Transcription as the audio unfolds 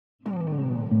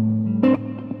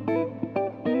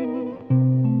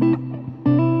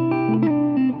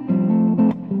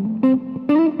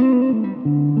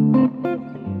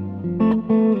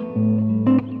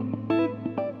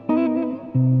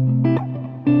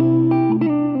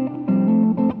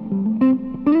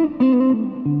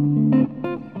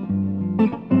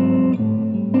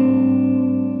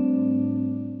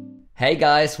Hey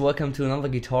guys, welcome to another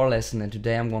guitar lesson, and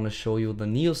today I'm going to show you the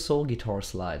Neo Soul guitar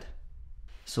slide.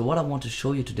 So what I want to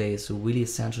show you today is a really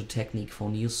essential technique for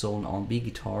Neo Soul and R&B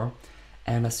guitar,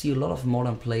 and I see a lot of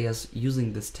modern players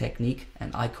using this technique,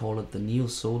 and I call it the Neo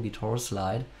Soul guitar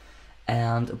slide.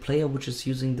 And a player which is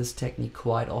using this technique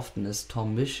quite often is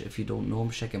Misch. If you don't know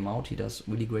him, check him out, he does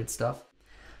really great stuff.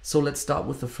 So let's start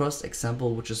with the first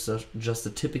example, which is just a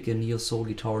typical Neo Soul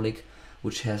guitar lick,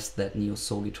 which has that Neo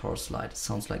Soul guitar slide. It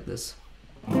sounds like this.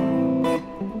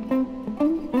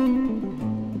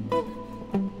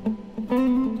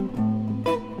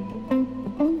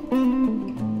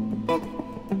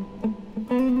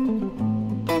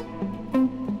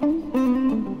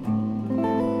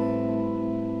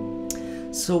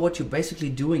 So what you're basically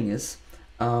doing is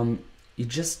you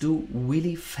just do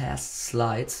really fast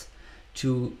slides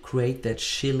to create that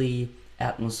chilly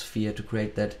atmosphere, to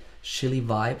create that chilly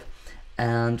vibe.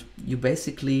 And you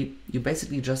basically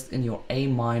just in your A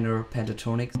minor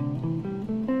pentatonic.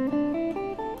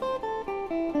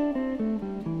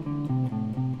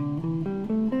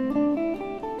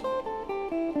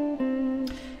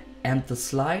 And the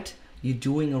slide you're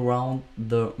doing around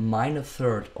the minor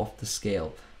third of the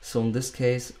scale. So in this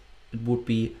case it would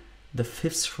be the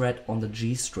 5th fret on the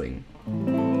G string.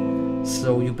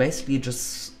 So you're basically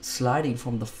just sliding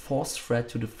from the 4th fret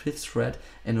to the 5th fret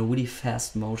in a really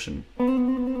fast motion.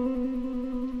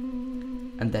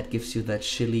 And that gives you that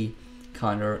chilly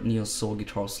kind of Neo Soul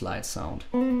guitar slide sound.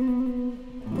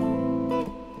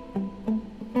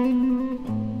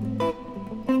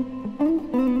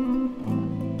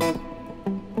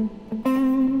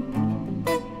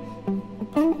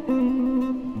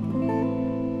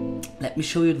 Let me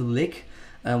show you the lick.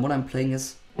 What I'm playing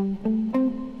is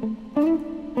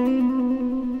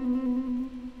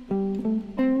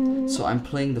so I'm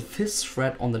playing the 5th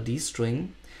fret on the D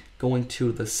string, going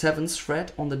to the 7th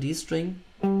fret on the D string.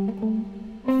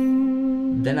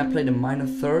 Then I play the minor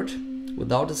third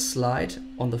without a slide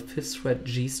on the 5th fret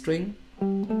G string.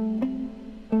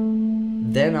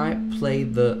 Then I play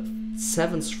the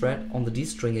 7th fret on the D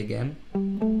string again.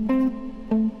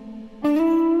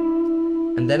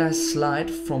 And then I slide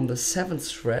from the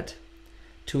 7th fret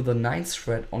to the 9th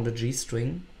fret on the G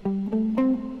string.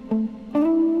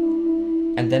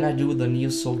 And then I do the Neo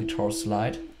Soul guitar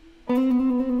slide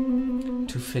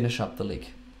to finish up the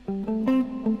lick.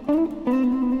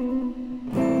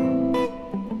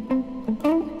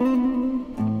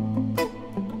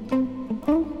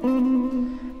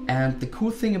 And the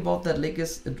cool thing about that lick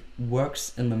is it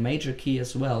works in the major key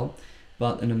as well,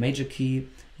 but in the major key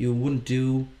you wouldn't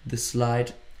do the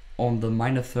slide on the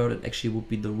minor third, it actually would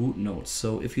be the root note.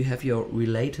 So if you have your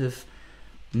relative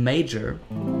major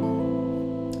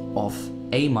of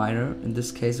A minor, in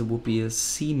this case it would be a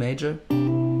C major,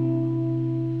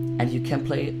 and you can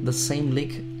play the same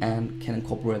lick and can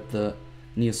incorporate the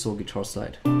Neo Soul guitar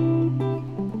slide.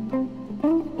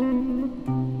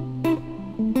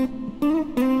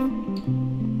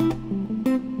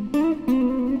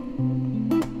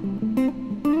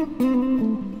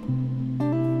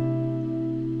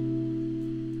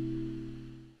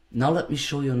 Now let me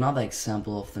show you another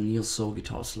example of the Neo Soul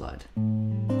guitar slide.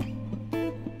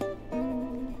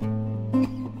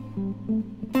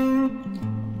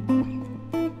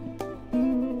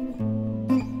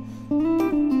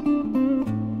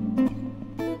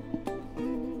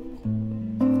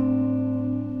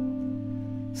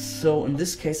 So in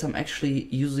this case I'm actually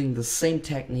using the same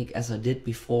technique as I did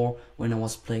before when I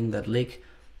was playing that lick,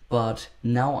 but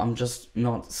now I'm just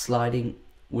not sliding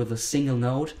with a single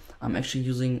note. I'm actually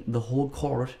using the whole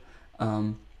chord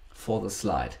for the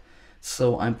slide.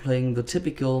 So I'm playing the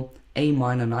typical A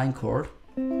minor 9 chord,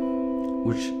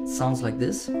 which sounds like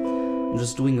this. I'm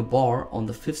just doing a bar on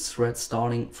the 5th fret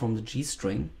starting from the G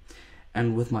string,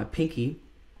 and with my pinky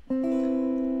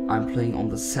I'm playing on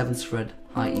the 7th fret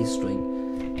high E string.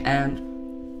 And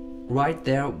right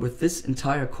there with this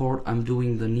entire chord I'm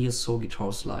doing the Neo Soul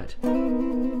guitar slide.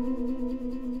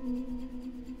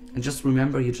 And just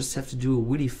remember, you just have to do a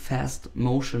really fast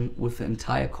motion with the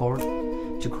entire chord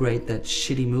to create that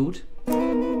shitty mood.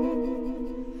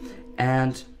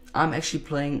 And I'm actually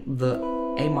playing the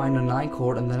A minor 9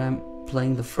 chord, and then I'm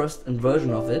playing the first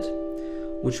inversion of it,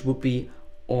 which would be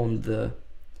on the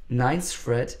 9th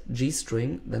fret G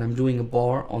string. Then I'm doing a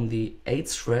bar on the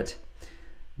 8th fret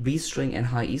B string and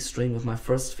high E string with my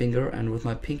first finger, and with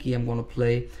my pinky I'm gonna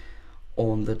play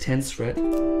on the 10th fret.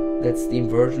 That's the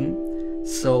inversion.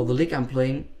 So the lick I'm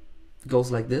playing goes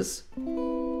like this,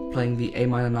 playing the A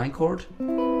minor 9 chord,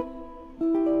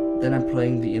 then I'm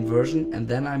playing the inversion, and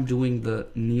then I'm doing the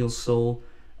Neo Soul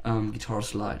guitar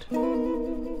slide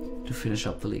to finish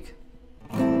up the lick.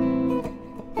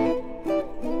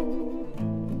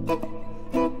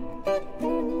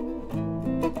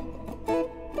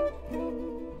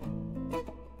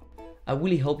 I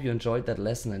really hope you enjoyed that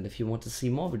lesson, and if you want to see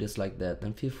more videos like that,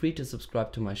 then feel free to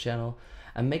subscribe to my channel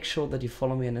and make sure that you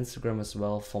follow me on Instagram as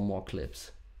well for more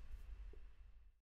clips.